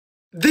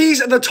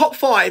These are the top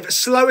 5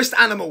 slowest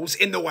animals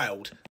in the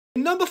world.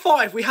 In number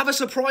 5, we have a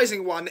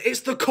surprising one.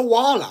 It's the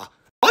koala.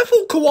 I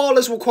thought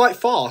koalas were quite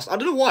fast. I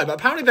don't know why, but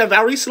apparently they're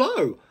very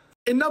slow.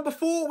 In number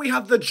 4, we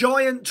have the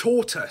giant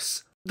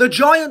tortoise. The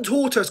giant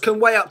tortoise can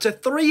weigh up to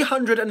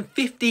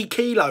 350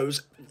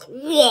 kilos.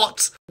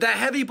 What? Their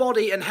heavy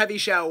body and heavy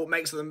shell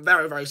makes them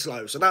very, very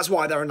slow, so that's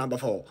why they're in number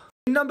 4.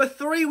 In number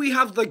 3, we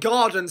have the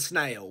garden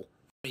snail.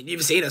 I mean,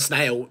 you've seen a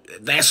snail.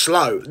 They're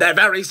slow. They're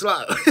very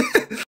slow.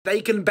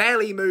 They can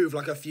barely move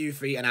like a few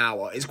feet an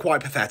hour. It's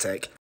quite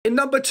pathetic. In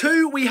number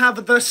 2, we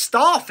have the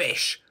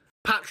starfish.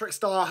 Patrick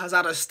Star has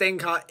had a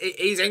stinker.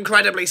 He's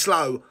incredibly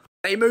slow.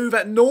 They move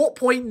at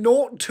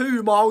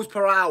 0.02 miles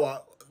per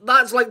hour.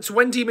 That's like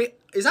 20 meters.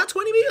 Is that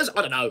 20 meters?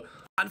 I don't know.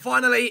 And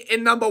finally,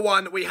 in number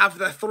 1, we have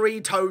the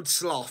three-toed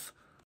sloth.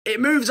 It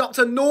moves up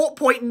to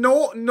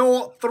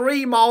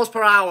 0.003 miles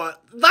per hour.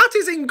 That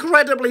is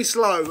incredibly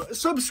slow.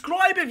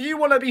 Subscribe if you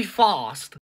want to be fast.